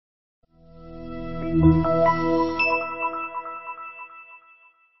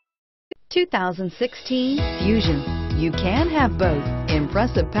2016 Fusion. You can have both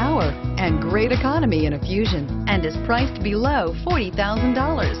impressive power and great economy in a Fusion, and is priced below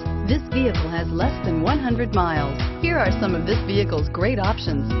 $40,000. This vehicle has less than 100 miles. Here are some of this vehicle's great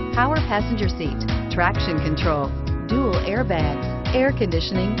options: power passenger seat, traction control, dual airbags, air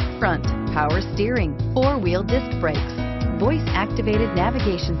conditioning, front, power steering, four-wheel disc brakes, voice-activated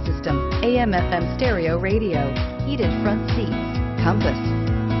navigation system, AM/FM stereo radio, heated front seats, compass.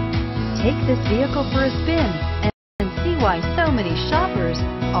 Take this vehicle for a spin and see why so many shoppers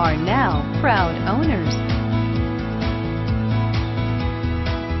are now proud owners.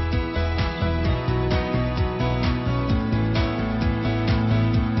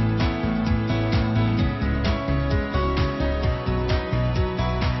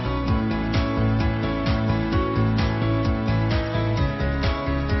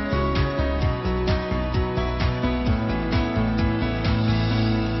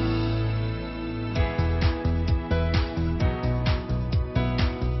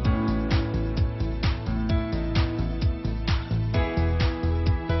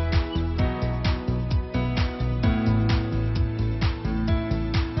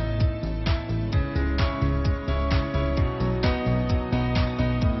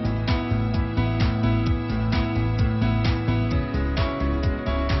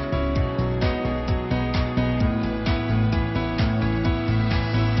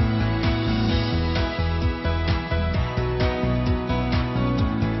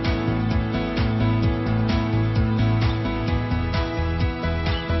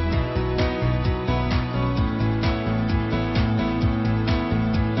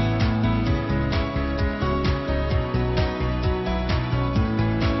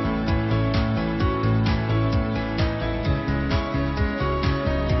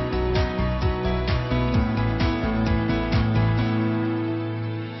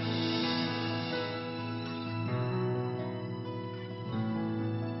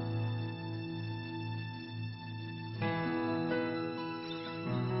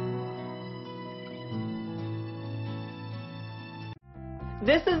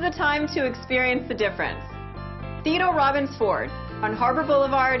 This is the time to experience the difference. Theodore Robbins Ford on Harbor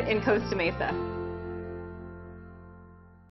Boulevard in Costa Mesa.